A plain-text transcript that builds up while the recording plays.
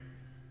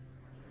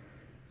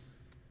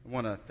I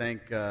want to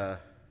thank the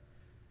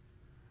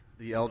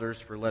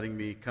elders for letting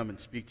me come and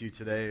speak to you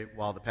today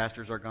while the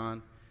pastors are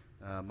gone.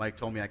 Mike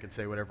told me I could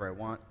say whatever I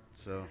want,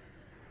 so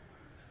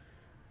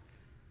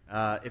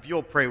if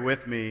you'll pray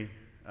with me,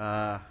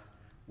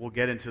 we'll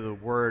get into the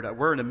Word.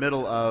 We're in the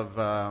middle of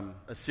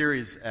a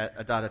series at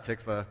Adatta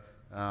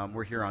Tikva.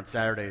 We're here on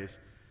Saturdays,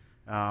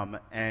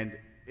 and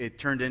it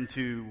turned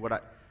into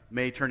what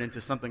may turn into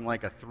something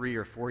like a 3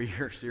 or 4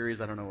 year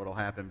series. I don't know what will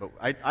happen, but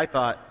I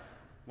thought,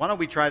 why don't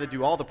we try to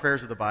do all the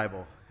prayers of the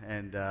Bible?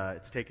 And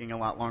it's taking a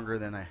lot longer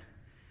than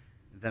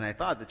I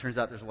thought. It turns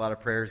out there's a lot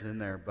of prayers in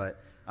there,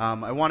 but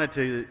I wanted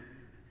to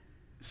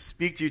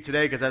speak to you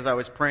today because as I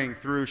was praying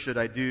through, should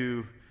I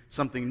do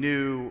something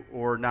new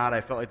or not,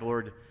 I felt like the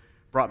Lord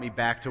brought me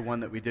back to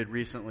one that we did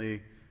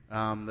recently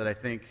that I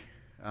think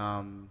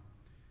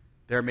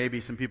there may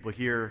be some people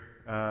here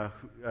who,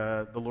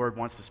 the Lord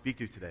wants to speak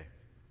to today.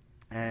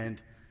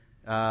 And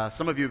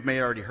some of you may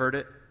have already heard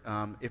it.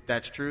 If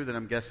that's true, then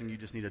I'm guessing you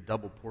just need a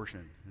double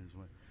portion.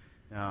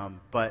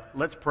 But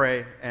let's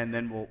pray, and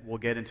then we'll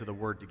get into the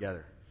Word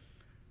together.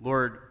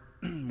 Lord,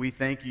 we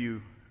thank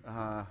you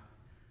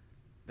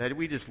that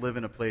we just live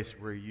in a place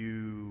where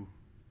you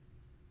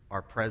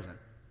are present.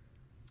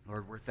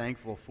 Lord, we're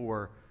thankful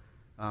for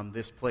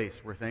this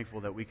place. We're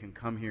thankful that we can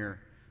come here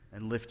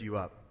and lift you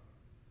up.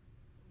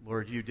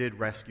 Lord, you did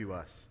rescue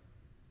us.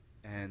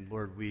 And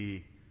Lord,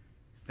 we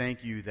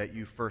thank you that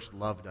you first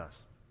loved us.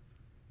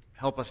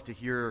 Help us to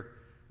hear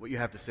what you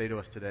have to say to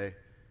us today.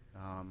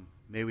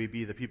 May we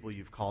be the people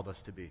you've called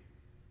us to be.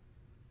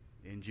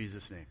 In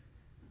Jesus' name.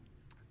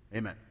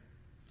 Amen.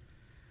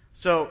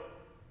 So,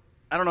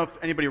 I don't know if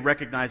anybody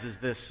recognizes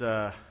this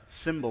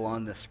symbol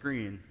on the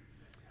screen,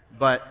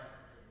 but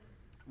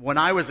when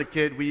I was a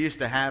kid, we used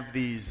to have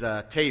these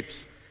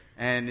tapes,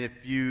 and if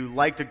you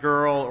liked a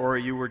girl or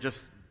you were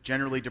just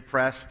generally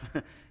depressed,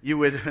 you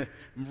would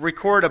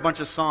record a bunch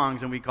of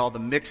songs, and we called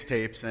them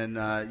mixtapes.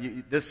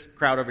 And this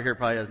crowd over here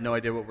probably has no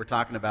idea what we're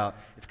talking about.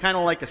 It's kind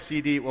of like a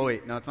CD. Well,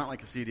 wait, no, it's not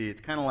like a CD.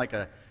 It's kind of like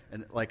an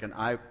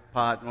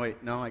iPod.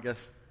 Wait, no, I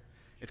guess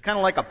it's kind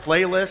of like a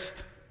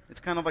playlist.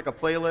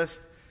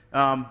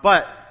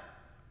 But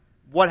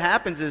what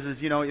happens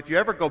is if you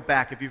ever go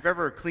back, if you've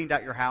ever cleaned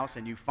out your house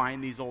and you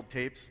find these old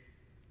tapes,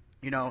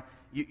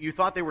 you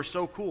thought they were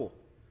so cool.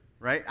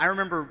 Right? I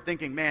remember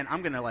thinking, man,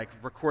 I'm going to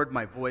record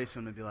my voice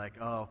and be like,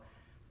 oh,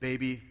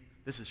 baby,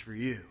 this is for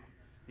you.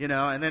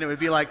 And then it would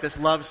be like this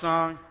love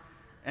song.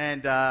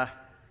 And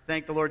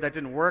thank the Lord that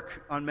didn't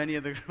work on many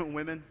of the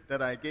women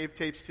that I gave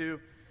tapes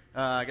to.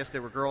 I guess they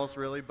were girls,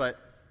 really. But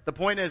the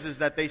point is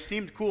that they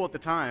seemed cool at the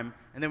time.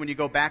 And then when you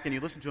go back and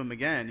you listen to them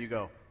again, you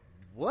go,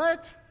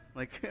 what?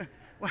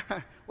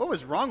 What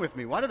was wrong with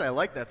me? Why did I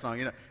like that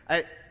song?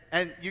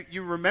 And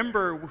you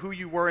remember who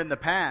you were in the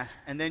past,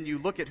 and then you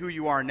look at who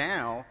you are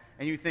now,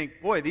 and you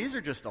think, boy, these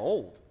are just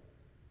old,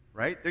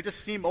 right? They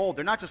just seem old.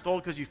 They're not just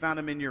old because you found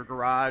them in your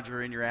garage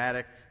or in your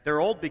attic. They're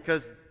old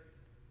because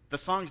the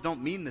songs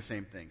don't mean the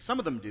same thing. Some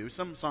of them do.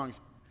 Some songs,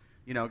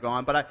 go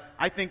on. But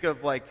I think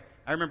of, I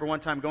remember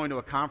one time going to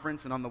a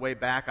conference, and on the way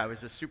back, I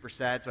was just super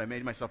sad, so I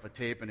made myself a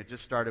tape, and it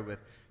just started with,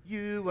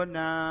 "You are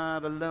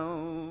not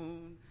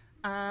alone,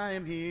 I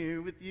am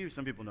here with you."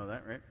 Some people know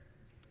that, right?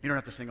 You don't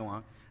have to sing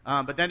along.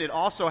 But then it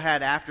also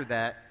had after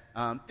that,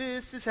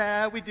 "This is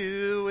how we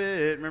do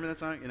it." Remember that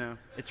song?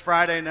 It's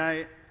Friday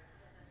night.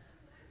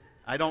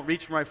 I don't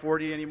reach for my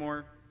 40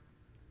 anymore.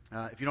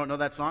 If you don't know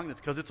that song,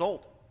 that's because it's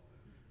old,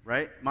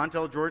 right?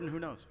 Montel Jordan, who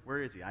knows?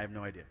 Where is he? I have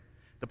no idea.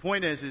 The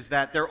point is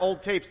that they're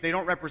old tapes. They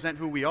don't represent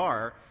who we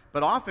are,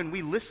 but often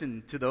we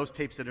listen to those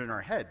tapes that are in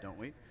our head, don't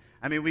we?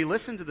 I mean, we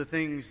listen to the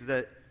things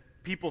that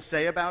people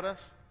say about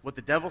us, what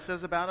the devil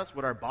says about us,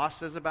 what our boss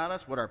says about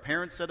us, what our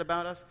parents said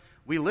about us.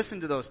 We listen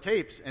to those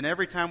tapes, and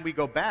every time we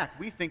go back,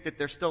 we think that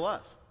they're still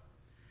us.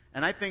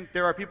 And I think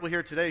there are people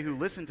here today who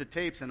listen to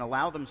tapes and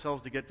allow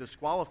themselves to get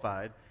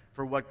disqualified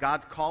for what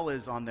God's call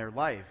is on their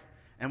life.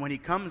 And when he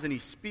comes and he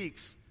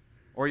speaks,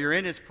 or you're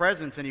in his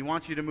presence and he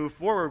wants you to move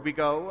forward, we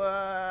go,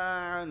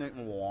 and then,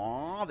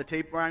 the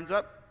tape winds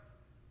up,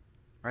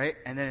 right?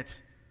 And then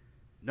it's,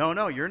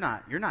 no, you're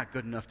not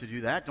good enough to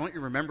do that. Don't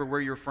you remember where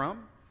you're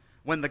from?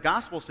 When the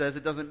gospel says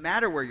it doesn't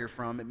matter where you're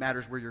from, it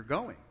matters where you're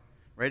going,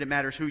 right? It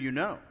matters who you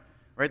know,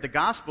 right? The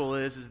gospel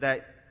is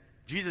that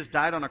Jesus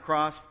died on a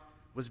cross,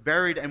 was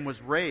buried, and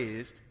was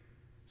raised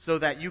so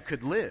that you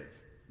could live,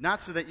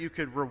 not so that you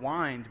could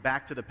rewind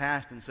back to the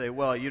past and say,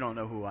 well, you don't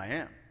know who I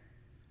am.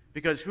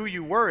 Because who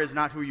you were is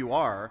not who you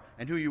are,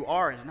 and who you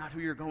are is not who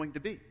you're going to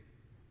be.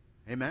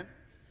 Amen?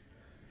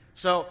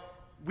 So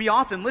we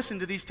often listen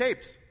to these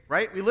tapes.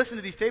 Right? We listen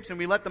to these tapes and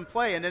we let them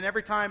play, and then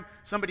every time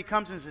somebody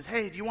comes and says,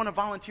 hey, do you want to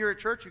volunteer at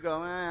church? You go,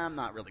 I'm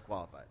not really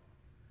qualified.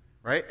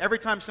 Right? Every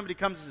time somebody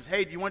comes and says,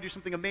 hey, do you want to do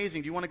something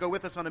amazing? Do you want to go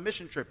with us on a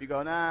mission trip? You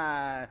go,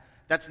 nah,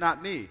 that's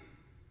not me.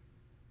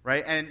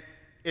 Right? And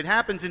it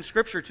happens in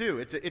Scripture too.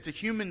 It's a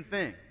human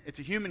thing. It's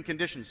a human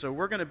condition. So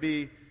we're going to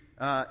be,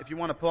 if you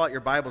want to pull out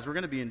your Bibles, we're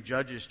going to be in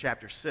Judges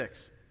chapter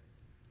 6.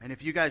 And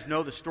if you guys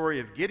know the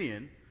story of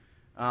Gideon,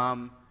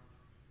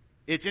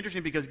 it's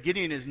interesting because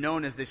Gideon is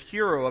known as this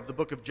hero of the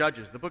book of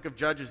Judges. The book of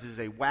Judges is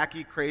a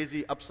wacky,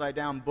 crazy,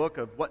 upside-down book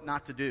of what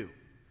not to do.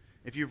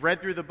 If you've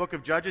read through the book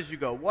of Judges, you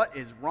go, what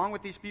is wrong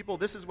with these people?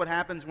 This is what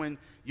happens when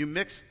you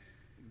mix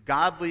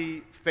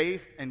godly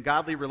faith and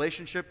godly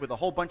relationship with a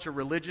whole bunch of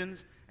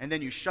religions, and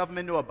then you shove them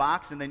into a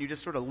box, and then you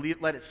just sort of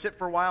let it sit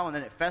for a while, and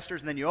then it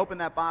festers, and then you open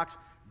that box.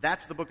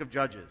 That's the book of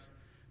Judges.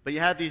 But you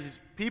have these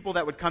people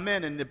that would come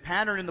in, and the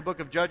pattern in the book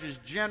of Judges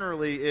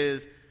generally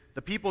is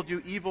the people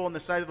do evil in the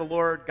sight of the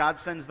Lord. God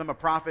sends them a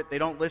prophet. They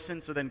don't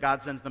listen, so then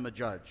God sends them a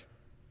judge.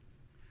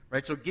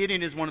 Right? So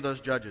Gideon is one of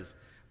those judges.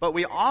 But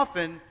we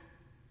often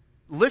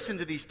listen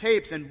to these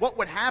tapes, and what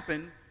would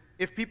happen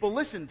if people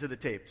listened to the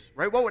tapes?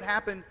 Right? What would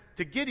happen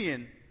to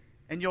Gideon?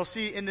 And you'll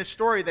see in this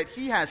story that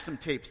he has some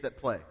tapes that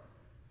play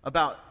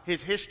about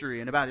his history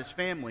and about his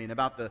family and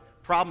about the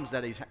problems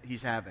that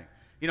he's having.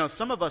 You know,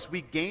 some of us,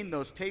 we gain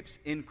those tapes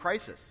in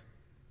crisis,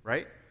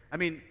 right? I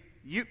mean,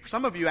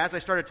 some of you, as I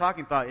started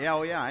talking, thought, yeah,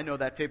 oh yeah, I know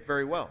that tape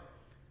very well.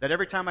 That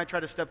every time I try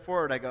to step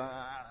forward, I go,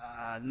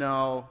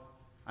 no.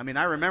 I mean,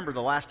 I remember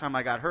the last time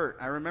I got hurt.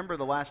 I remember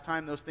the last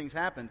time those things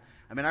happened.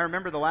 I mean, I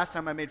remember the last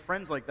time I made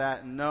friends like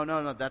that, and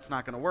no, that's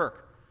not going to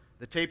work.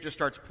 The tape just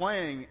starts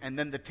playing, and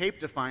then the tape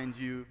defines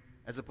you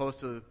as opposed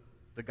to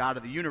the God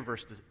of the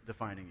universe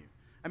defining you.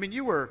 I mean,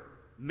 you were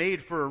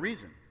made for a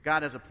reason.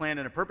 God has a plan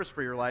and a purpose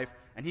for your life,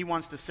 and He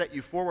wants to set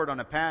you forward on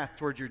a path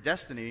towards your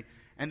destiny,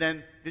 and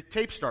then the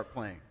tapes start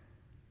playing.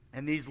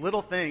 And these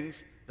little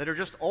things that are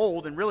just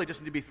old and really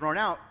just need to be thrown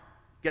out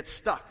get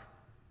stuck.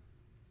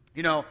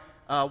 You know,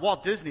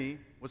 Walt Disney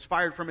was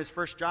fired from his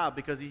first job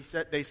because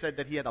they said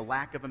that he had a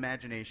lack of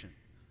imagination.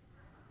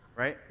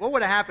 Right? What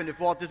would have happened if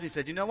Walt Disney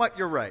said, you know what,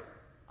 you're right.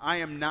 I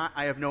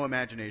have no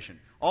imagination.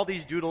 All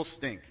these doodles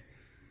stink.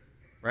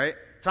 Right?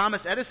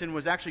 Thomas Edison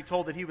was actually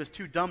told that he was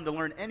too dumb to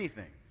learn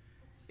anything.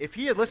 If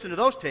he had listened to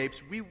those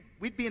tapes,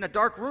 we'd be in a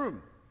dark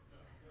room.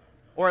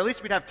 Or at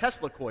least we'd have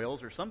Tesla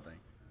coils or something.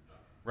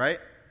 Right?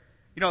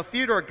 You know,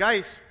 Theodore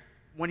Geiss,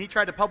 when he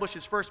tried to publish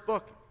his first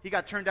book, he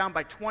got turned down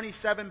by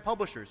 27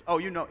 publishers. Oh,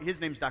 you know, his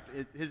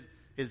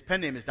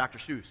pen name is Dr.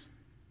 Seuss.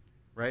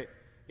 Right?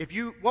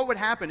 What would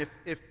happen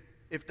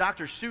if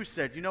Dr. Seuss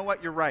said, you know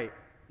what, you're right.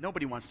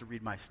 Nobody wants to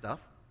read my stuff.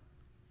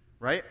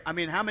 Right? I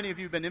mean, how many of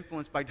you have been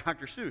influenced by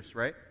Dr. Seuss,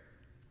 right?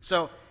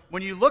 So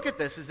when you look at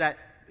this, is that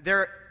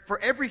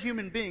for every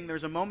human being,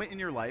 there's a moment in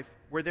your life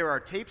where there are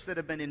tapes that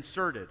have been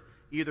inserted,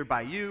 either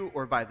by you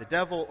or by the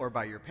devil or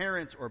by your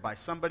parents or by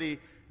somebody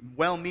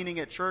well-meaning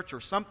at church or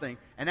something.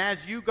 And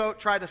as you go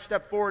try to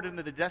step forward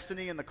into the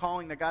destiny and the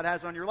calling that God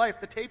has on your life,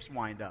 the tapes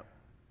wind up.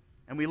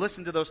 And we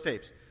listen to those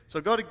tapes.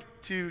 So go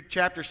to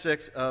chapter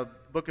 6 of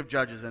the book of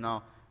Judges, and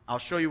I'll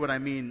show you what I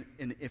mean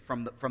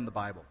from the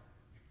Bible.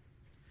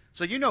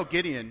 So you know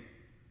Gideon,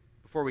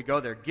 before we go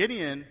there,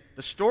 Gideon,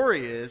 the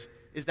story is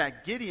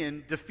that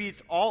Gideon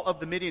defeats all of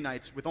the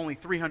Midianites with only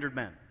 300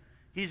 men.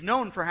 He's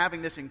known for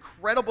having this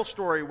incredible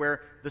story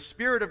where the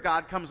Spirit of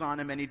God comes on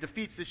him and he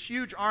defeats this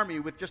huge army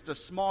with just a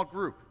small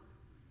group.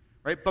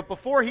 Right? But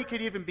before he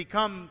could even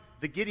become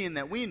the Gideon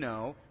that we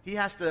know, he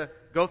has to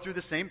go through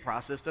the same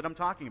process that I'm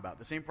talking about,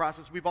 the same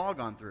process we've all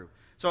gone through.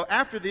 So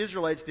after the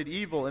Israelites did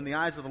evil in the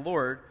eyes of the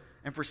Lord,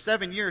 and for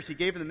 7 years he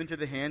gave them into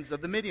the hands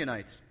of the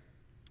Midianites.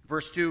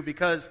 Verse 2,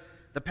 because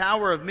the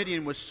power of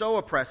Midian was so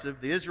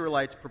oppressive, the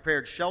Israelites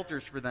prepared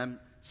shelters for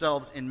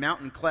themselves in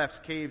mountain clefts,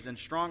 caves, and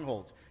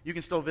strongholds. You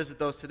can still visit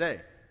those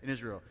today in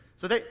Israel.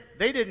 So they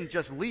didn't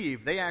just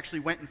leave. They actually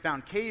went and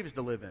found caves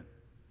to live in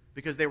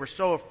because they were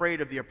so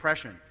afraid of the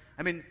oppression.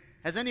 I mean,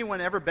 has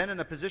anyone ever been in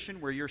a position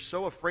where you're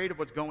so afraid of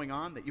what's going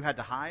on that you had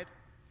to hide?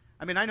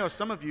 I mean, I know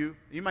some of you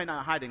might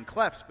not hide in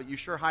clefts, but you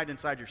sure hide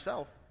inside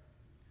yourself.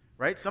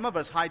 Right? Some of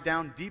us hide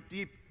down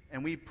deep,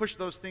 and we push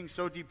those things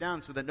so deep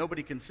down so that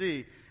nobody can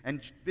see.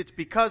 And it's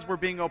because we're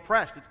being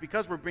oppressed. It's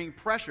because we're being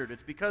pressured.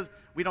 It's because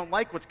we don't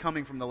like what's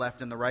coming from the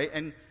left and the right.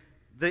 And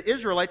the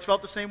Israelites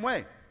felt the same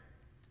way.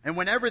 And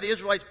whenever the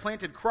Israelites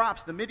planted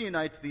crops, the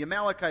Midianites, the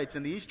Amalekites,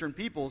 and the eastern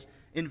peoples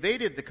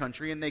invaded the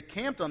country, and they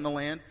camped on the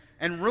land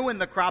and ruined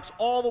the crops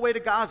all the way to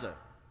Gaza,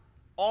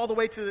 all the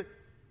way to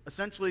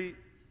essentially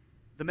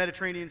the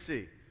Mediterranean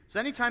Sea. So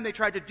anytime they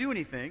tried to do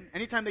anything,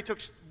 anytime they took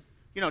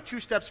 2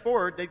 steps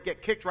forward, they'd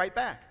get kicked right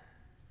back.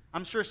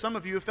 I'm sure some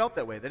of you have felt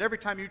that way, that every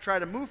time you try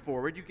to move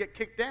forward, you get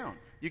kicked down.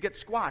 You get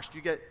squashed.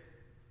 You get,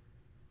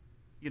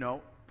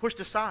 pushed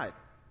aside.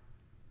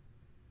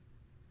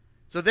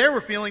 So they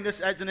were feeling this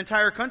as an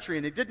entire country,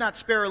 and they did not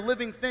spare a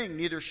living thing,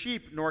 neither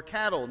sheep, nor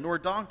cattle, nor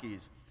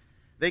donkeys.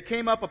 They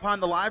came up upon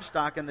the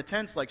livestock and the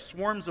tents like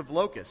swarms of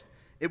locusts.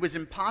 It was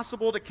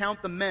impossible to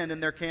count the men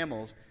and their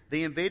camels.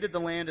 They invaded the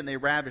land and they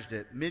ravaged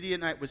it.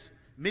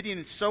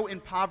 Midian so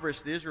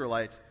impoverished the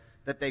Israelites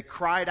that they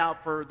cried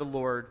out for the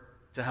Lord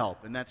to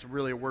help. And that's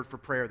really a word for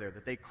prayer there,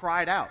 that they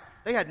cried out.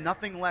 They had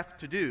nothing left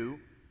to do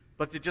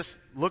but to just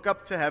look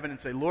up to heaven and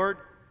say, Lord,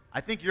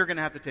 I think you're going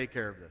to have to take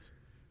care of this.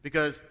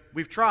 Because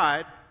we've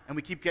tried and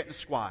we keep getting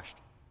squashed.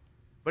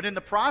 But in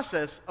the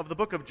process of the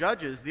book of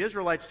Judges, the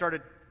Israelites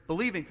started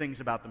believing things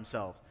about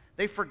themselves.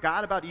 They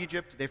forgot about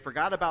Egypt. They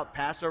forgot about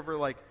Passover,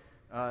 like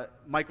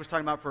Mike was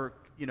talking about for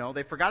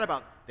They forgot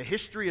about the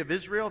history of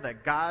Israel,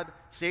 that God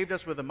saved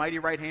us with a mighty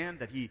right hand,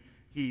 that He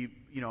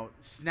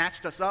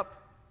snatched us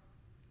up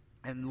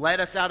and led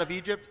us out of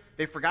Egypt.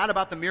 They forgot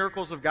about the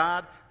miracles of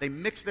God. They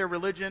mixed their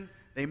religion.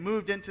 They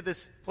moved into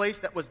this place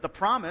that was the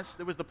promise.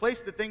 That was the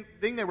place, the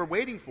thing they were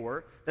waiting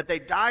for, that they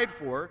died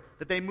for,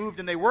 that they moved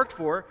and they worked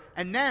for.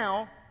 And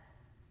now,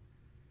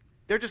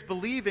 they're just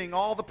believing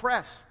all the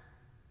press.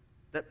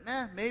 That,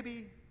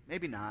 maybe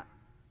not.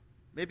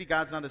 Maybe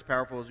God's not as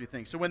powerful as we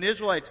think. So when the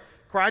Israelites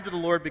cried to the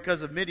Lord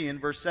because of Midian,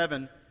 verse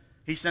 7,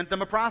 He sent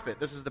them a prophet.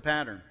 This is the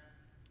pattern.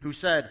 Who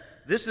said,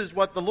 "This is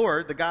what the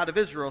Lord, the God of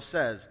Israel,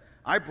 says.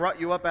 I brought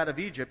you up out of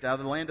Egypt, out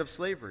of the land of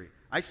slavery.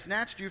 I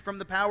snatched you from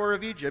the power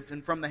of Egypt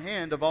and from the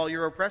hand of all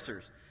your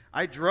oppressors.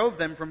 I drove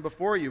them from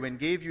before you and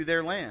gave you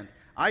their land.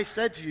 I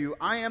said to you,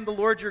 I am the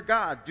Lord your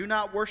God. Do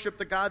not worship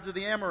the gods of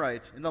the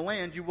Amorites. In the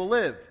land you will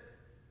live.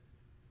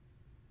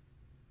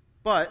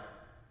 But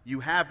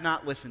you have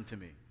not listened to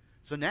me."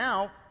 So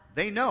now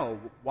they know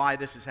why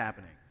this is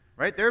happening,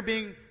 right?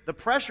 The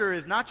pressure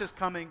is not just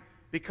coming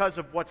because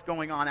of what's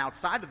going on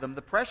outside of them.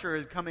 The pressure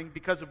is coming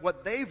because of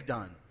what they've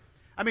done.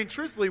 I mean,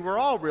 truthfully, we're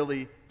all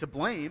really to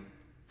blame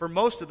for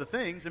most of the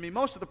things. I mean,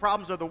 most of the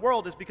problems of the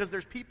world is because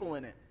there's people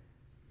in it,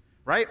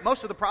 right?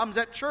 Most of the problems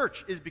at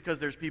church is because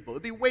there's people.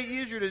 It'd be way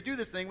easier to do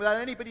this thing without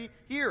anybody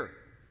here,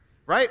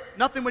 right?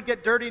 Nothing would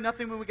get dirty.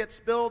 Nothing would get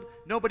spilled.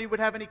 Nobody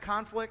would have any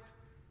conflict.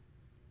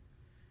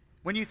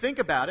 When you think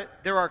about it,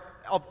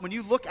 when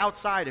you look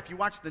outside, if you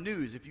watch the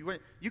news,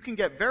 you can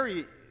get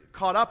very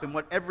caught up in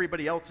what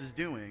everybody else is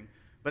doing.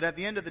 But at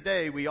the end of the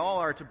day, we all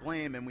are to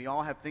blame, and we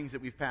all have things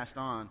that we've passed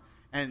on.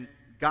 And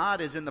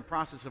God is in the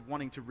process of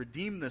wanting to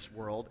redeem this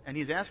world, and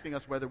He's asking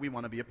us whether we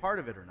want to be a part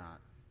of it or not.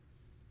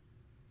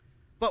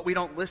 But we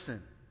don't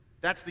listen.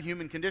 That's the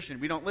human condition.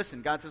 We don't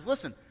listen. God says,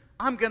 listen,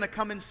 I'm going to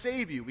come and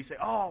save you. We say,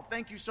 oh,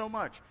 thank you so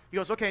much. He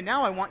goes, okay,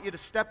 now I want you to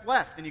step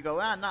left. And you go,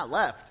 not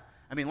left.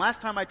 I mean,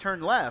 last time I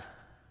turned left.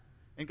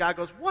 And God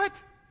goes,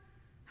 what?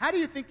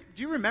 Do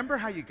you remember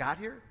how you got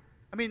here?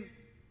 I mean,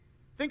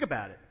 think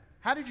about it.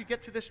 How did you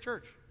get to this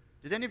church?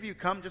 Did any of you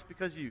come just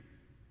because you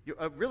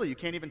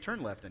can't even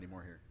turn left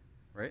anymore here,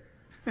 right?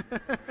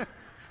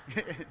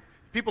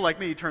 People like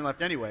me turn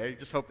left anyway.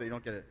 Just hope they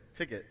don't get a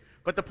ticket.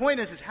 But the point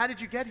is how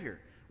did you get here?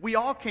 We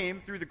all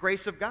came through the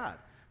grace of God.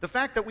 The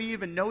fact that we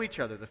even know each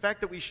other, the fact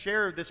that we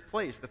share this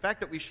place, the fact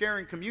that we share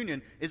in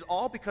communion is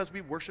all because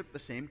we worship the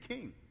same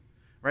King,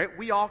 right?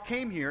 We all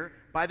came here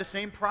by the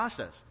same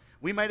process.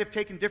 We might have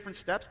taken different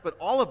steps, but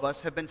all of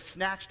us have been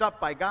snatched up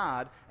by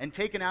God and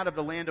taken out of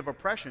the land of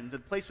oppression, the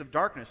place of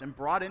darkness, and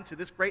brought into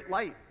this great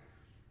light.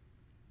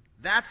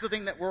 That's the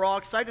thing that we're all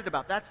excited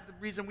about. That's the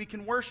reason we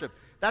can worship.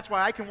 That's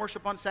why I can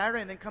worship on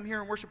Saturday and then come here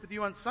and worship with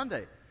you on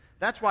Sunday.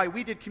 That's why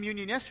we did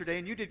communion yesterday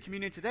and you did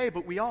communion today,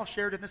 but we all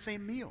shared in the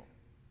same meal.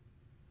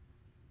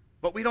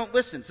 But we don't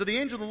listen. So the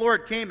angel of the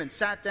Lord came and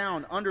sat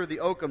down under the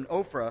oak of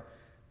Ophrah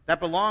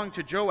that belonged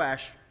to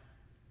Joash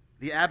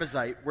the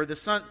Abiezrite, where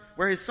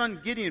his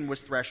son Gideon was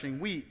threshing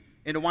wheat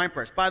in a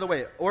winepress. By the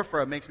way,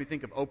 Ophrah makes me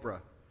think of Oprah.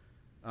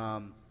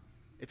 I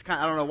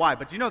don't know why,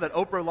 but do you know that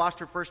Oprah lost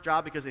her first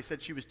job because they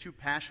said she was too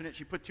passionate?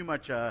 She put too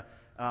much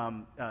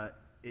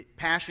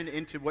passion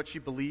into what she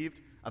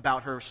believed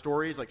about her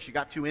stories. Like, she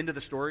got too into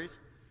the stories.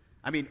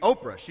 I mean,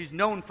 Oprah, she's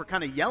known for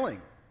kind of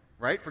yelling,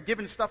 right? For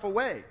giving stuff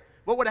away.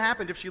 What would have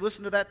happened if she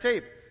listened to that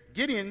tape?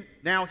 Gideon,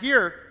 now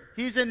here,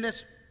 he's in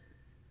this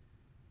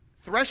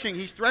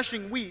he's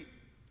threshing wheat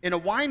in a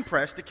wine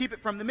press to keep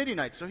it from the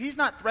Midianites. So he's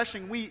not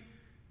threshing wheat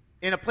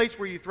in a place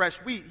where you thresh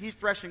wheat. He's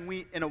threshing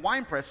wheat in a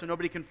wine press so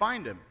nobody can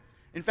find him.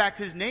 In fact,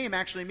 his name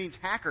actually means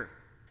hacker,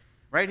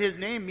 right? His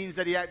name means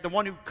that the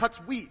one who cuts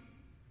wheat.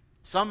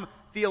 Some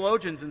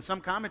theologians and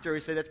some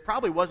commentaries say that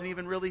probably wasn't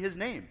even really his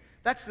name.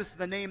 That's just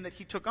the name that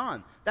he took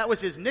on. That was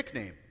his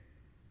nickname.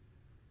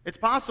 It's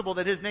possible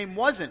that his name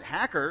wasn't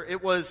hacker.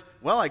 It was,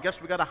 I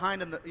guess we got to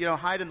hide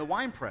in the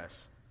wine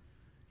press.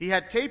 He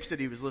had tapes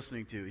that he was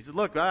listening to. He said,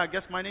 look, I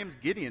guess my name's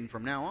Gideon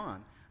from now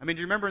on. I mean,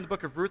 do you remember in the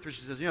book of Ruth where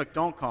she says,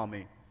 don't call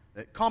me.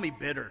 Call me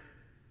bitter.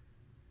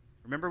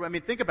 Remember? I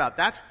mean, think about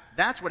it.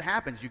 That's what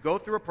happens. You go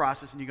through a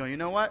process and you go, you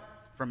know what?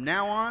 From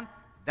now on,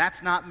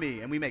 that's not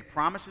me. And we make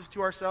promises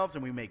to ourselves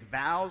and we make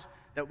vows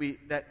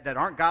that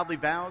aren't godly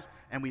vows,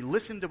 and we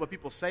listen to what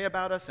people say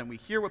about us, and we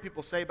hear what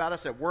people say about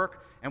us at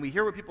work, and we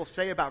hear what people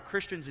say about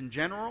Christians in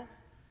general,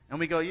 and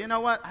we go, you know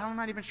what? I'm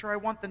not even sure I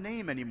want the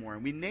name anymore.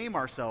 And we name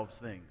ourselves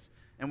things.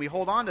 And we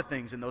hold on to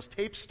things, and those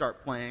tapes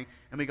start playing,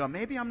 and we go,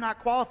 maybe I'm not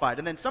qualified.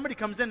 And then somebody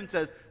comes in and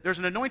says, there's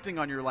an anointing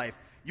on your life.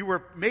 You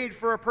were made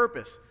for a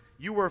purpose.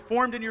 You were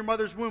formed in your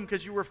mother's womb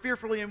because you were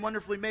fearfully and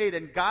wonderfully made,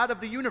 and God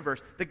of the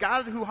universe, the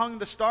God who hung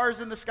the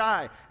stars in the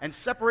sky and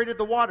separated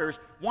the waters,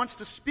 wants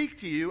to speak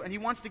to you, and He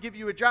wants to give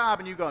you a job,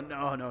 and you go,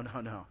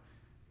 no.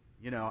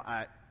 You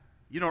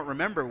don't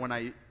remember when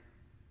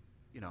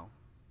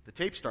the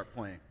tapes start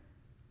playing.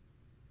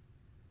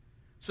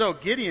 So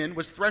Gideon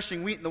was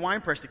threshing wheat in the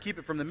winepress to keep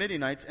it from the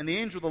Midianites, and the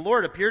angel of the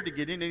Lord appeared to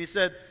Gideon, and he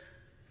said,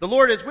 the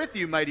Lord is with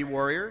you, mighty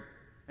warrior.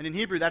 And in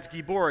Hebrew, that's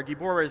Gibor.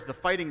 Gibor is the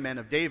fighting men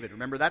of David.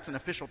 Remember, that's an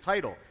official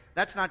title.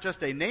 That's not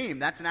just a name.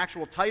 That's an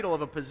actual title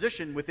of a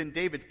position within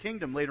David's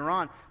kingdom later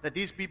on, that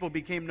these people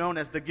became known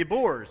as the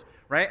Gibors,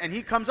 right? And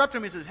he comes up to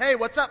him and says, hey,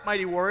 what's up,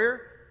 mighty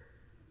warrior?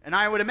 And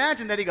I would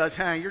imagine that he goes,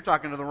 hey, you're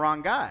talking to the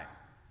wrong guy,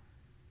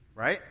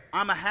 right?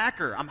 I'm a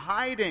hacker. I'm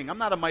hiding. I'm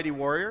not a mighty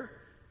warrior.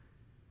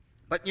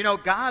 But,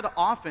 God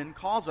often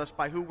calls us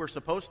by who we're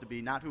supposed to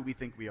be, not who we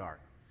think we are.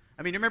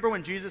 I mean, remember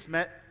when Jesus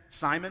met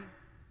Simon?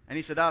 And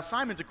he said,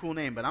 Simon's a cool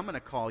name, but I'm going to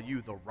call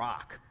you the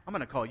Rock. I'm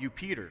going to call you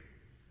Peter.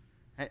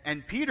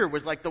 And Peter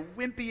was like the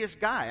wimpiest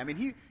guy. I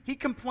mean, he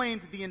complained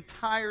the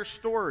entire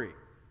story,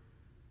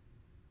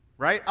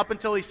 right? Up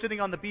until he's sitting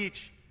on the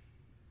beach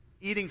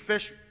eating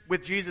fish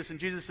with Jesus, and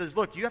Jesus says,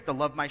 look, you have to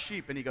love my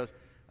sheep. And he goes,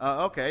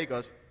 okay. He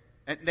goes,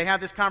 and they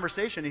have this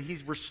conversation, and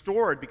he's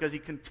restored because he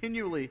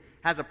continually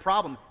has a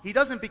problem. He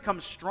doesn't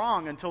become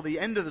strong until the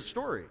end of the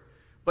story.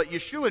 But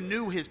Yeshua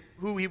knew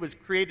who he was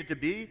created to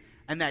be,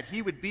 and that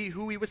he would be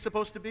who he was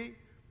supposed to be,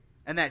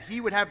 and that he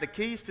would have the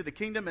keys to the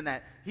kingdom, and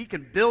that he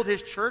can build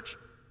his church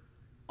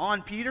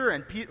on Peter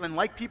and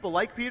like people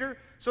like Peter.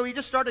 So he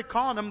just started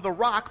calling him the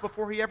Rock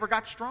before he ever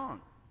got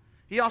strong.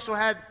 He also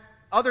had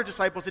other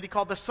disciples that he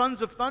called the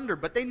sons of thunder,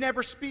 but they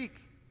never speak.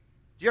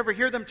 Do you ever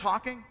hear them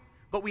talking?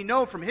 But we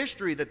know from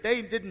history that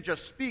they didn't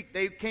just speak,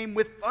 they came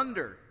with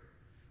thunder,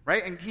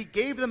 right? And he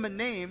gave them a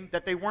name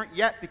that they weren't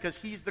yet because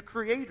he's the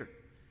creator.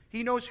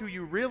 He knows who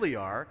you really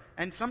are,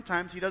 and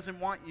sometimes he doesn't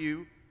want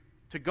you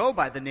to go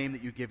by the name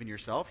that you've given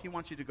yourself. He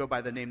wants you to go by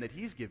the name that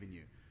he's given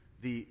you,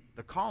 the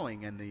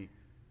calling and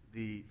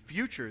the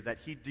future that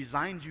he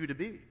designed you to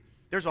be.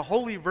 There's a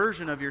holy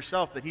version of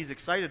yourself that he's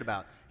excited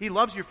about. He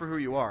loves you for who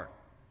you are,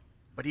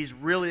 but he's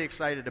really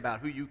excited about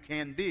who you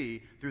can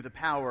be through the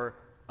power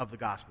of the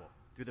gospel,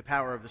 through the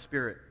power of the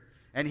Spirit.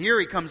 And here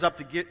he comes up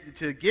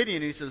to Gideon,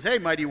 and he says, hey,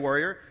 mighty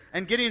warrior.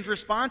 And Gideon's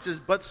response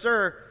is, but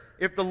sir,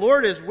 if the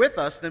Lord is with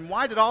us, then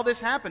why did all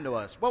this happen to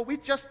us? Well,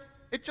 it just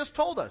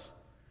told us.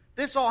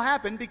 This all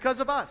happened because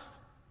of us.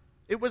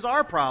 It was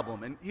our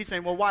problem. And he's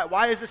saying, well,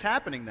 why is this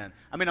happening then?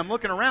 I mean, I'm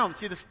looking around,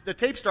 see the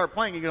tapes start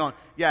playing, and going,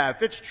 yeah,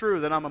 if it's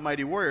true that I'm a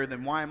mighty warrior,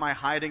 then why am I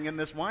hiding in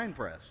this wine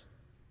press?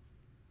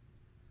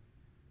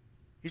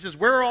 He says,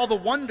 where are all the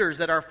wonders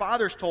that our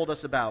fathers told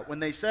us about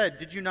when they said,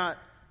 did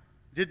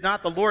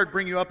not the Lord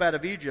bring you up out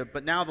of Egypt,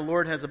 but now the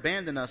Lord has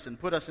abandoned us and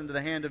put us into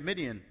the hand of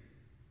Midian?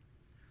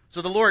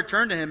 So the Lord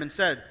turned to him and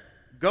said,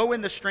 go in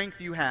the strength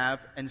you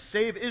have and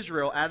save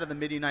Israel out of the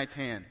Midianites'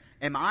 hand.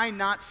 Am I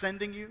not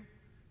sending you?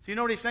 So you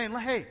know what he's saying?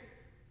 Hey,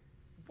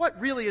 what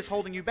really is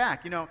holding you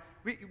back? You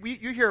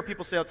hear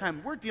people say all the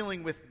time, we're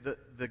dealing with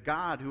the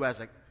God who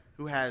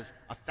has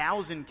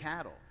 1,000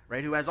 cattle,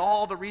 right? Who has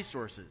all the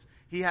resources.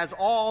 He has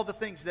all the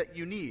things that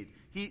you need.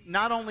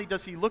 Not only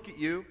does he look at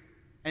you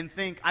and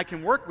think, I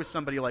can work with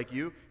somebody like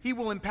you, he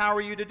will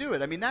empower you to do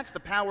it. I mean, that's the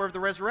power of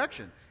the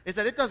resurrection, is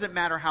that it doesn't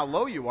matter how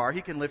low you are,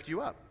 he can lift you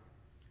up,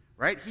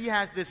 right? He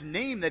has this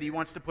name that he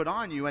wants to put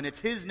on you, and it's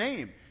his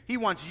name. He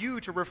wants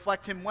you to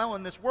reflect him well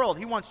in this world.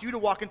 He wants you to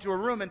walk into a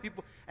room,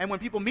 and when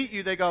people meet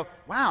you, they go,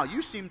 wow,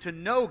 you seem to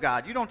know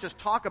God. You don't just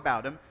talk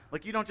about him,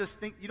 like you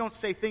don't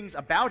say things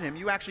about him,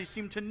 you actually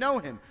seem to know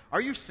him. Are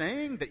you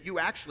saying that you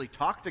actually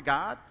talk to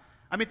God?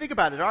 I mean, think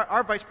about it.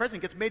 Our vice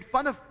president gets made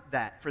fun of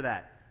for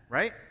that.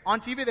 Right? On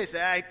TV they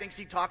say, he thinks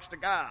he talks to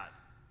God.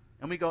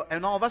 And we go,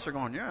 and all of us are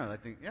going,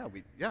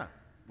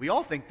 we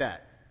all think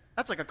that.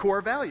 That's like a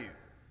core value.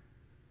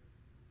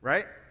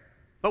 Right?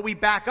 But we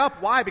back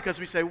up. Why? Because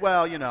we say,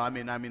 well, I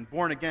mean,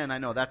 born again, I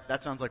know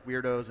that sounds like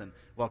weirdos, and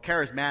well,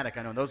 charismatic,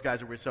 I know those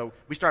guys are weird. So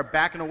we start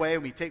backing away,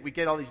 and we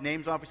get all these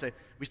names off.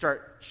 We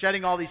start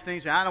shedding all these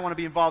things. I don't want to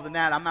be involved in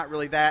that. I'm not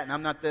really that, and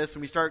I'm not this.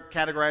 And we start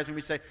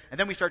categorizing. And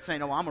then we start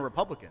saying, oh, I'm a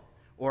Republican,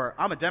 or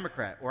I'm a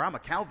Democrat, or I'm a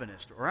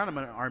Calvinist, or I'm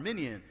an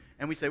Arminian.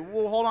 And we say,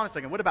 well, hold on a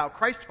second. What about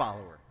Christ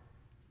follower?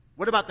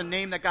 What about the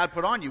name that God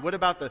put on you? What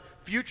about the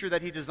future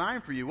that he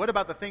designed for you? What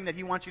about the thing that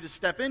he wants you to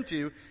step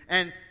into?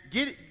 And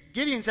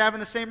Gideon's having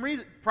the same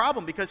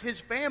problem because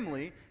his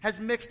family has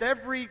mixed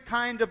every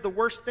kind of the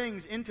worst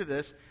things into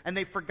this, and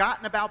they've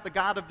forgotten about the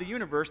God of the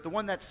universe, the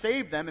one that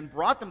saved them and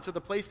brought them to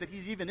the place that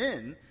he's even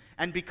in.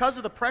 And because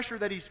of the pressure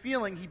that he's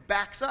feeling, he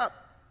backs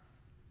up.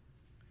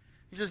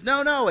 He says,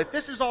 no, if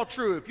this is all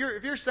true, if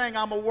you're saying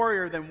I'm a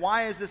warrior, then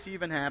why is this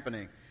even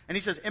happening? And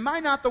he says, am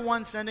I not the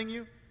one sending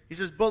you? He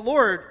says, but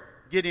Lord,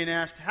 Gideon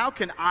asked, how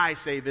can I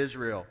save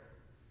Israel?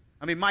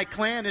 I mean, my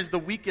clan is the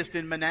weakest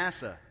in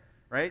Manasseh,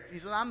 right? He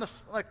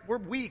says, we're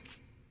weak.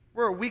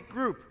 We're a weak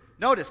group.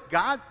 Notice,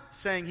 God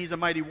saying he's a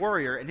mighty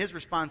warrior, and his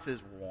response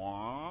is,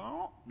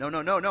 no,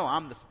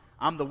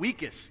 I'm the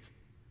weakest.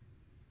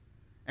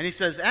 And he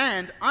says,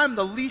 and I'm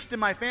the least in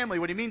my family.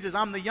 What he means is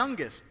I'm the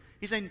youngest.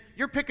 He's saying,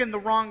 you're picking the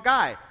wrong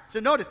guy. So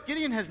notice,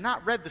 Gideon has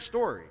not read the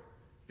story.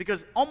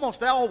 Because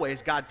almost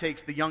always God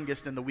takes the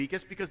youngest and the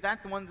weakest because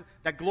that's the one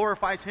that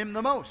glorifies him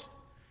the most.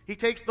 He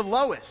takes the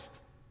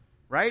lowest,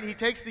 right? He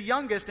takes the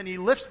youngest and he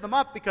lifts them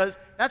up because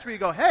that's where you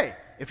go, hey,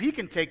 if he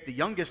can take the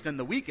youngest and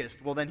the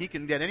weakest, well, then he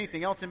can get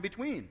anything else in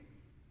between.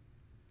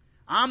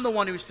 I'm the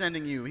one who's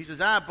sending you. He says,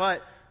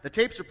 but The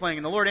tapes are playing,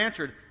 and the Lord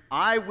answered,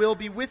 I will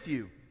be with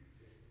you.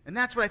 And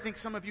that's what I think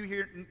some of you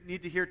here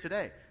need to hear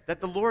today,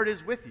 that the Lord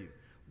is with you.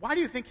 Why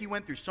do you think he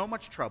went through so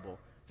much trouble,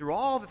 through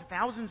all the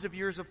thousands of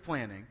years of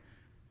planning,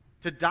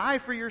 to die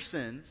for your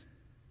sins,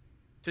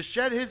 to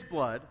shed his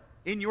blood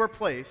in your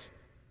place,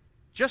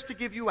 just to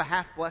give you a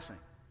half blessing,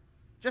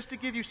 just to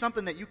give you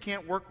something that you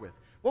can't work with?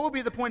 What would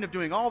be the point of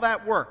doing all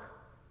that work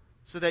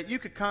so that you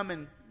could come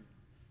and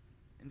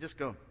just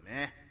go,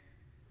 meh,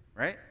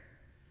 right?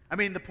 I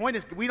mean, the point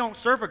is, we don't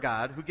serve a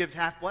God who gives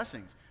half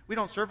blessings. We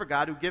don't serve a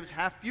God who gives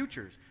half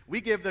futures.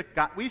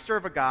 We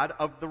serve a God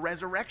of the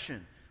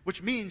resurrection,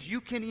 which means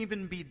you can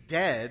even be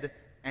dead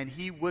and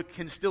he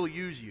can still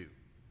use you.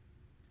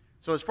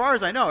 So as far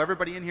as I know,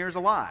 everybody in here is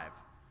alive,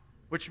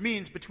 which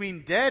means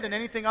between dead and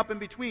anything up in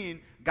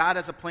between, God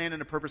has a plan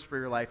and a purpose for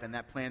your life, and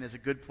that plan is a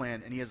good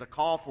plan, and he has a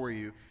call for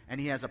you,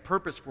 and he has a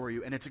purpose for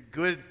you, and it's a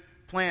good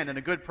plan and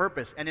a good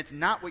purpose, and it's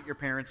not what your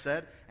parents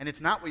said, and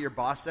it's not what your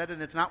boss said,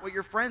 and it's not what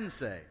your friends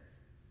say.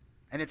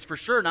 And it's for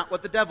sure not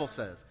what the devil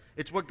says.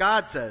 It's what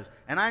God says.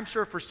 And I'm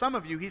sure for some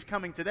of you, he's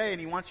coming today and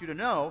he wants you to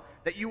know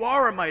that you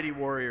are a mighty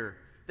warrior,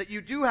 that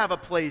you do have a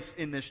place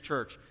in this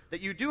church,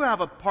 that you do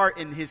have a part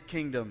in his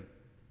kingdom.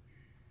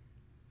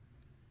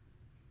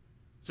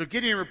 So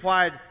Gideon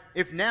replied,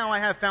 if now I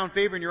have found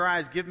favor in your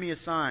eyes, give me a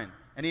sign.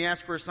 And he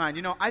asked for a sign.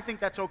 You know, I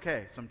think that's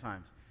okay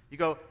sometimes. You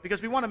go,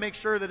 because we want to make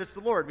sure that it's the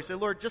Lord. We say,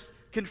 Lord, just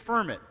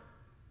confirm it.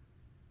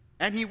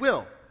 And he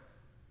will.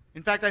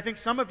 In fact, I think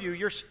some of you,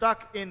 you're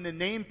stuck in the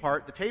name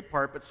part, the tape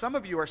part, but some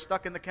of you are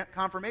stuck in the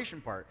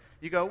confirmation part.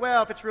 You go,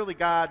 well, if it's really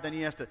God, then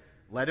he has to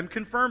let him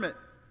confirm it.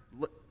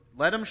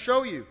 Let him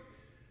show you.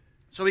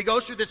 So he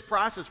goes through this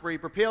process where he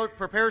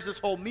prepares this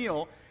whole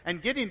meal, and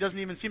Gideon doesn't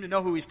even seem to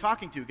know who he's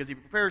talking to because he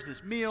prepares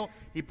this meal,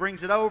 he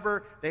brings it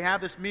over, they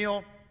have this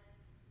meal,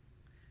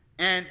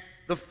 and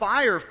the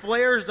fire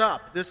flares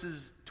up. This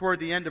is toward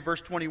the end of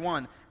verse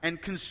 21,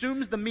 and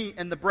consumes the meat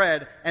and the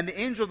bread, and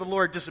the angel of the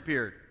Lord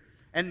disappeared.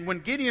 And when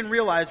Gideon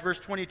realized, verse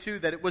 22,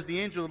 that it was the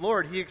angel of the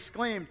Lord, he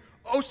exclaimed,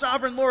 O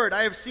sovereign Lord,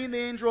 I have seen the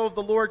angel of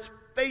the Lord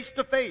face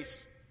to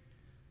face.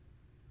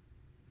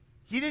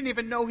 He didn't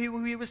even know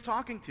who he was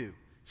talking to.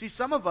 See,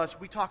 some of us,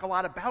 we talk a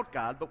lot about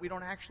God, but we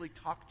don't actually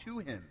talk to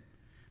him.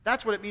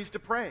 That's what it means to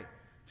pray.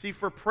 See,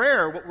 for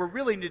prayer, what we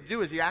really need to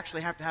do is you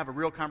actually have to have a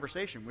real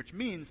conversation, which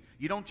means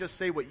you don't just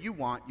say what you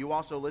want, you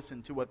also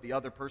listen to what the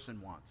other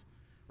person wants,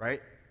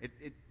 right?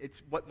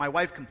 It's what my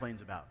wife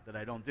complains about that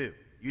I don't do.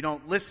 You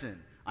don't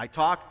listen. I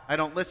talk, I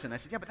don't listen. I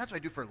said, yeah, but that's what I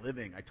do for a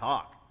living. I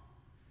talk,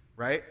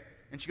 right?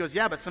 And she goes,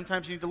 yeah, but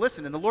sometimes you need to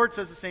listen. And the Lord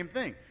says the same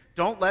thing.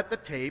 Don't let the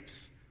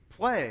tapes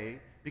play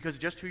because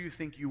just who you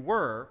think you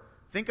were.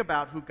 Think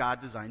about who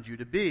God designed you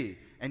to be.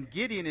 And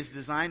Gideon is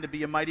designed to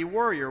be a mighty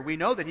warrior. We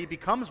know that he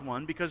becomes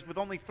one because with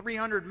only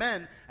 300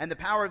 men and the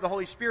power of the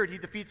Holy Spirit, he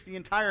defeats the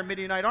entire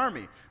Midianite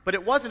army. But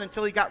it wasn't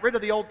until he got rid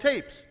of the old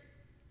tapes.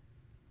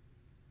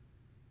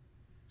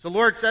 So the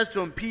Lord says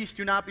to him, peace,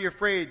 do not be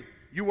afraid.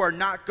 You are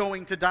not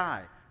going to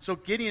die. So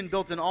Gideon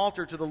built an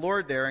altar to the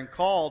Lord there and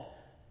called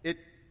it,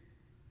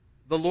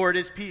 the Lord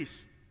is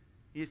peace.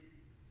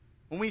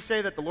 When we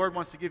say that the Lord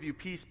wants to give you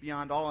peace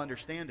beyond all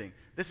understanding,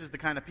 this is the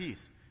kind of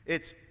peace.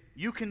 It's,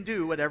 you can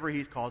do whatever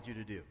he's called you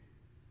to do.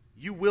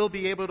 You will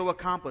be able to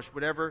accomplish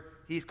whatever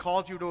he's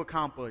called you to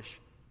accomplish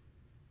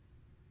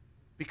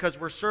because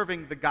we're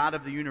serving the God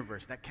of the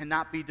universe that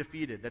cannot be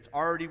defeated, that's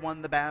already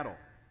won the battle,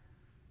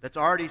 that's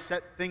already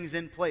set things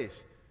in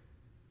place.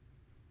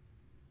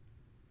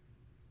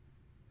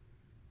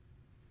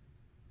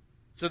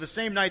 So the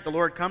same night the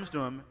Lord comes to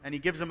him and he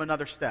gives him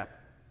another step.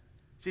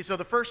 See, so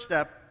the first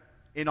step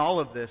in all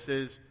of this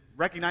is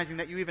recognizing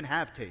that you even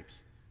have tapes.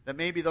 That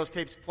maybe those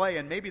tapes play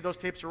and maybe those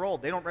tapes are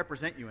old. They don't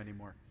represent you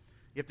anymore.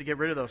 You have to get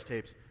rid of those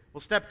tapes. Well,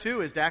 step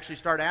 2 is to actually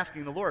start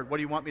asking the Lord, what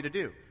do you want me to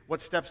do?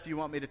 What steps do you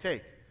want me to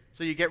take?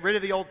 So you get rid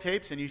of the old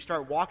tapes and you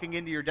start walking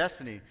into your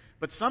destiny.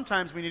 But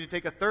sometimes we need to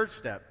take a third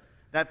step.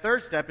 That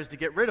third step is to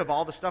get rid of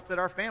all the stuff that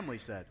our family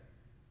said.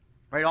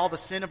 Right? All the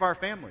sin of our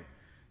family.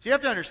 So you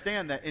have to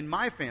understand that in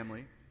my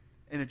family,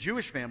 in a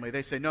Jewish family,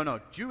 they say, no,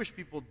 Jewish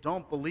people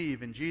don't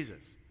believe in Jesus.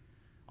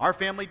 Our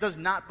family does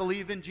not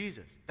believe in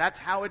Jesus. That's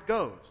how it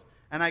goes.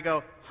 And I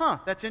go,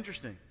 that's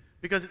interesting.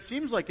 Because it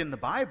seems like in the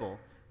Bible,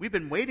 we've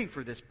been waiting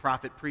for this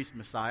prophet, priest,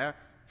 Messiah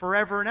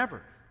forever and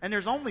ever. And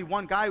there's only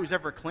one guy who's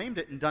ever claimed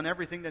it and done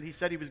everything that he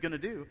said he was going to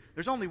do.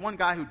 There's only one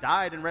guy who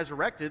died and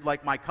resurrected,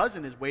 like my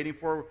cousin is waiting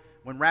for.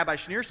 When Rabbi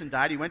Schneerson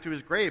died, he went to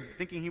his grave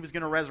thinking he was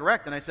going to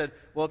resurrect. And I said,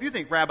 well, if you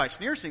think Rabbi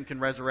Schneerson can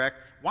resurrect,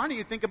 why don't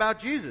you think about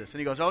Jesus? And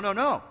he goes, oh,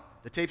 no.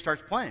 The tape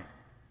starts playing.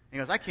 And he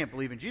goes, I can't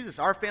believe in Jesus.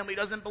 Our family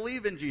doesn't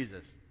believe in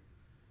Jesus.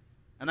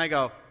 And I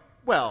go,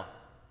 well,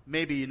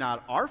 maybe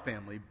not our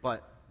family,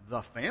 but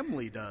the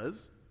family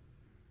does.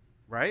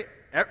 Right?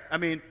 I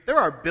mean, there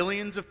are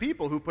billions of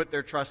people who put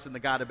their trust in the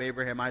God of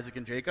Abraham, Isaac,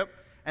 and Jacob,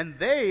 and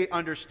they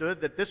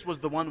understood that this was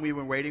the one we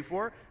were waiting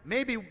for.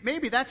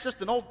 Maybe that's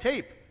just an old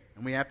tape,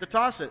 and we have to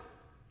toss it.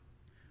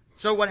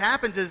 So what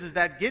happens is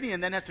that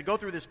Gideon then has to go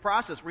through this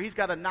process where he's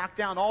got to knock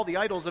down all the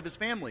idols of his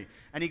family.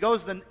 And he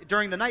goes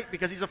during the night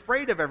because he's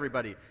afraid of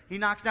everybody. He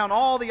knocks down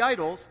all the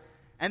idols,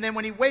 and then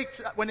when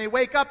they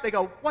wake up, they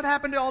go, what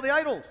happened to all the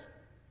idols?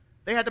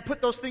 They had to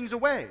put those things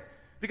away.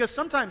 Because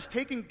sometimes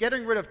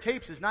getting rid of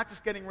tapes is not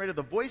just getting rid of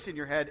the voice in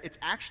your head, it's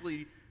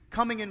actually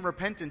coming in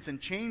repentance and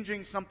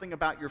changing something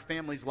about your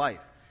family's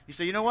life. You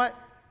say, you know what?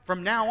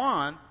 From now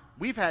on,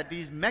 we've had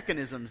these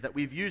mechanisms that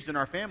we've used in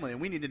our family,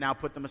 and we need to now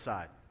put them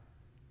aside.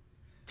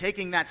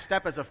 Taking that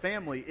step as a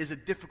family is a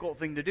difficult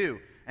thing to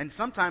do. And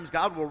sometimes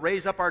God will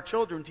raise up our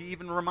children to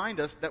even remind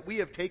us that we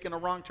have taken a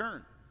wrong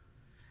turn.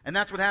 And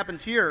that's what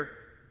happens here.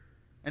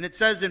 And it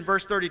says in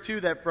verse 32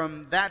 that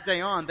from that day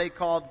on, they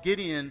called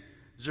Gideon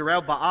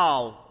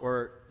Zerubbaal,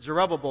 or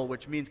Zerubbabel,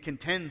 which means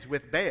contends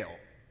with Baal.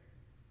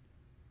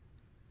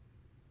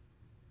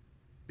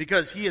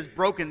 Because he has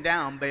broken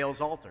down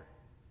Baal's altar.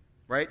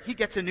 Right? He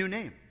gets a new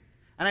name.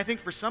 And I think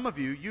for some of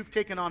you, you've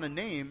taken on a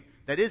name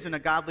that isn't a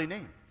godly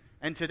name.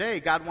 And today,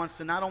 God wants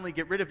to not only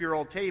get rid of your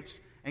old tapes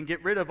and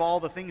get rid of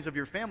all the things of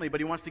your family, but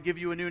he wants to give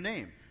you a new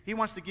name. He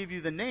wants to give you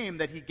the name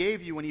that he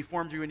gave you when he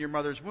formed you in your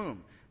mother's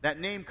womb. That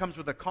name comes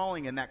with a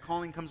calling, and that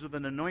calling comes with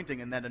an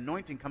anointing, and that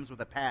anointing comes with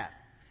a path.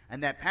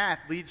 And that path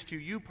leads to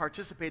you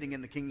participating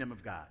in the kingdom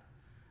of God.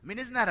 I mean,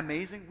 isn't that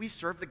amazing? We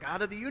serve the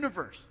God of the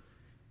universe.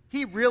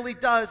 He really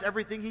does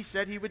everything he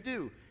said he would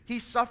do. He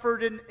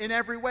suffered in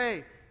every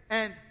way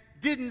and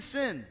didn't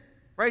sin.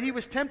 Right? He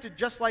was tempted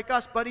just like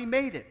us, but he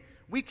made it.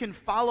 We can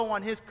follow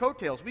on his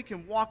coattails. We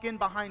can walk in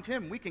behind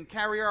him. We can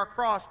carry our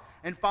cross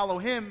and follow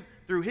him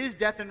through his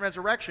death and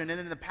resurrection. And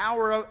in the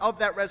power of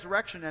that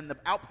resurrection and the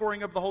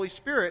outpouring of the Holy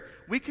Spirit,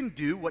 we can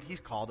do what he's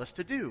called us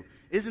to do.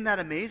 Isn't that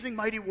amazing,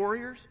 mighty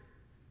warriors?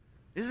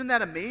 Isn't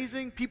that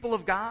amazing, people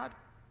of God?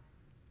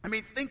 I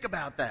mean, think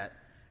about that.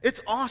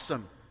 It's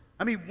awesome.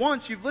 I mean,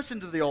 once you've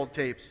listened to the old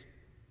tapes,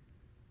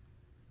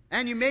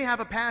 and you may have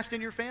a past in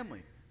your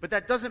family, but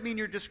that doesn't mean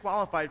you're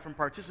disqualified from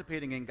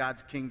participating in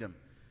God's kingdom.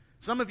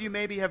 Some of you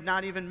maybe have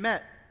not even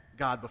met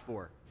God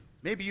before.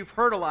 Maybe you've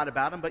heard a lot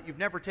about him, but you've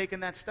never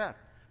taken that step.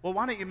 Well,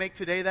 why don't you make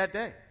today that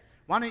day?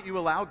 Why don't you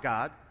allow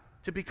God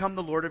to become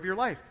the Lord of your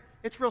life?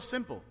 It's real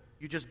simple.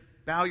 You just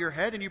bow your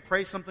head and you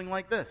pray something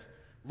like this.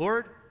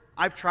 Lord,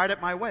 I've tried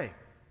it my way.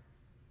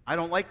 I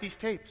don't like these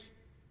tapes.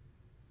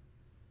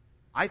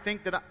 I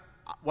think that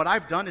what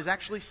I've done is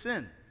actually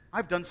sin.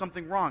 I've done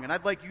something wrong, and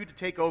I'd like you to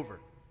take over.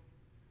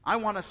 I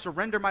want to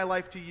surrender my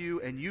life to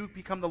you, and you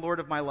become the Lord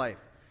of my life.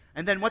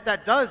 And then what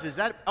that does is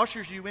that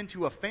ushers you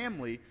into a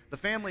family, the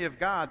family of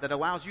God, that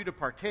allows you to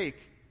partake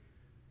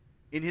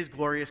in his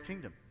glorious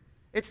kingdom.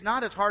 It's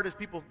not as hard as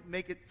people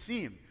make it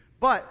seem,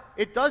 but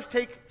it does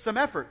take some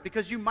effort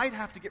because you might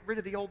have to get rid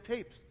of the old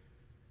tapes.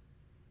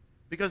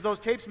 Because those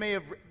tapes may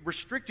have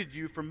restricted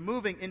you from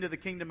moving into the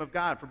kingdom of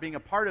God, for being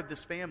a part of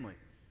this family.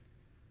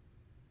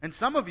 And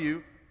some of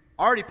you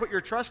already put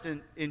your trust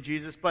in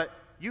Jesus, but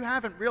you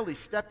haven't really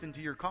stepped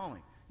into your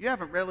calling. You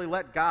haven't really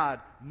let God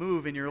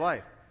move in your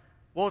life.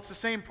 Well, it's the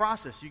same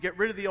process. You get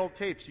rid of the old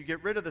tapes. You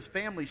get rid of this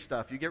family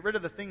stuff. You get rid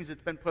of the things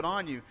that's been put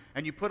on you,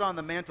 and you put on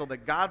the mantle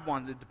that God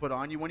wanted to put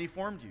on you when he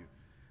formed you.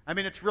 I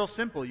mean, it's real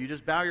simple. You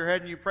just bow your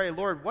head and you pray,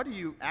 Lord, what do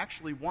you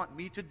actually want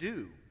me to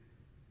do?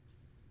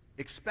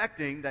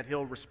 Expecting that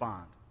he'll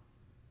respond.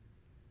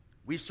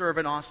 We serve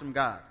an awesome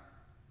God.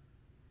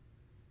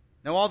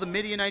 Now all the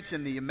Midianites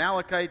and the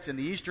Amalekites and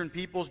the eastern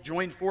peoples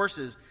joined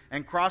forces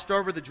and crossed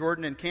over the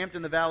Jordan and camped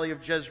in the valley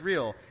of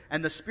Jezreel.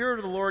 And the Spirit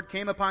of the Lord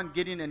came upon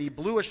Gideon, and he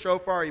blew a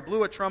shofar, he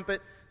blew a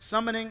trumpet,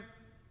 summoning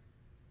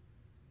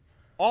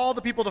all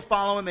the people to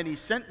follow him. And he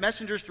sent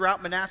messengers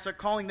throughout Manasseh,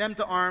 calling them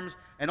to arms,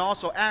 and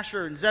also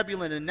Asher and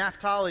Zebulun and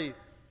Naphtali.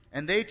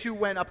 And they too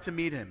went up to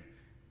meet him.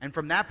 And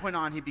from that point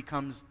on, he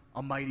becomes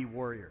a mighty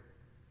warrior.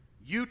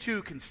 You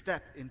too can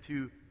step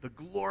into the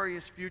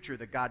glorious future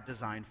that God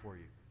designed for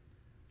you.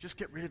 Just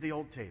get rid of the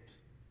old tapes.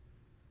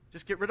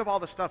 Just get rid of all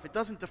the stuff. It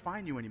doesn't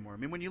define you anymore. I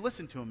mean, when you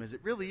listen to them, is it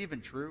really even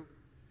true?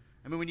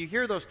 I mean, when you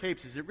hear those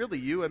tapes, is it really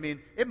you? I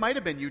mean, it might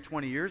have been you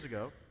 20 years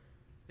ago.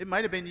 It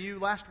might have been you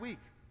last week.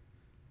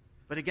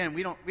 But again,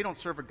 we don't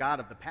serve a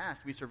God of the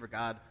past. We serve a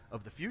God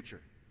of the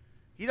future.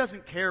 He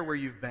doesn't care where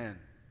you've been.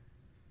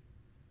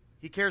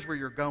 He cares where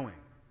you're going.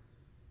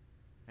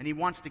 And he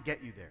wants to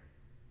get you there.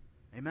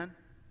 Amen?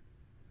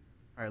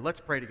 All right,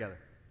 let's pray together.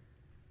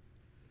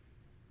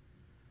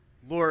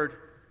 Lord,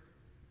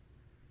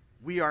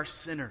 we are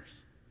sinners.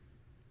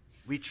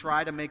 We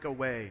try to make a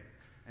way,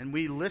 and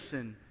we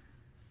listen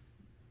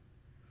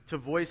to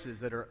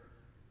voices that are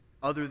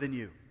other than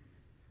you.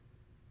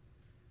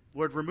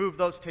 Lord, remove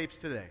those tapes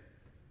today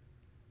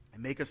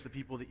and make us the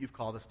people that you've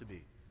called us to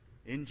be.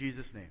 In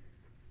Jesus' name,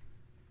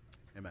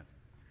 amen.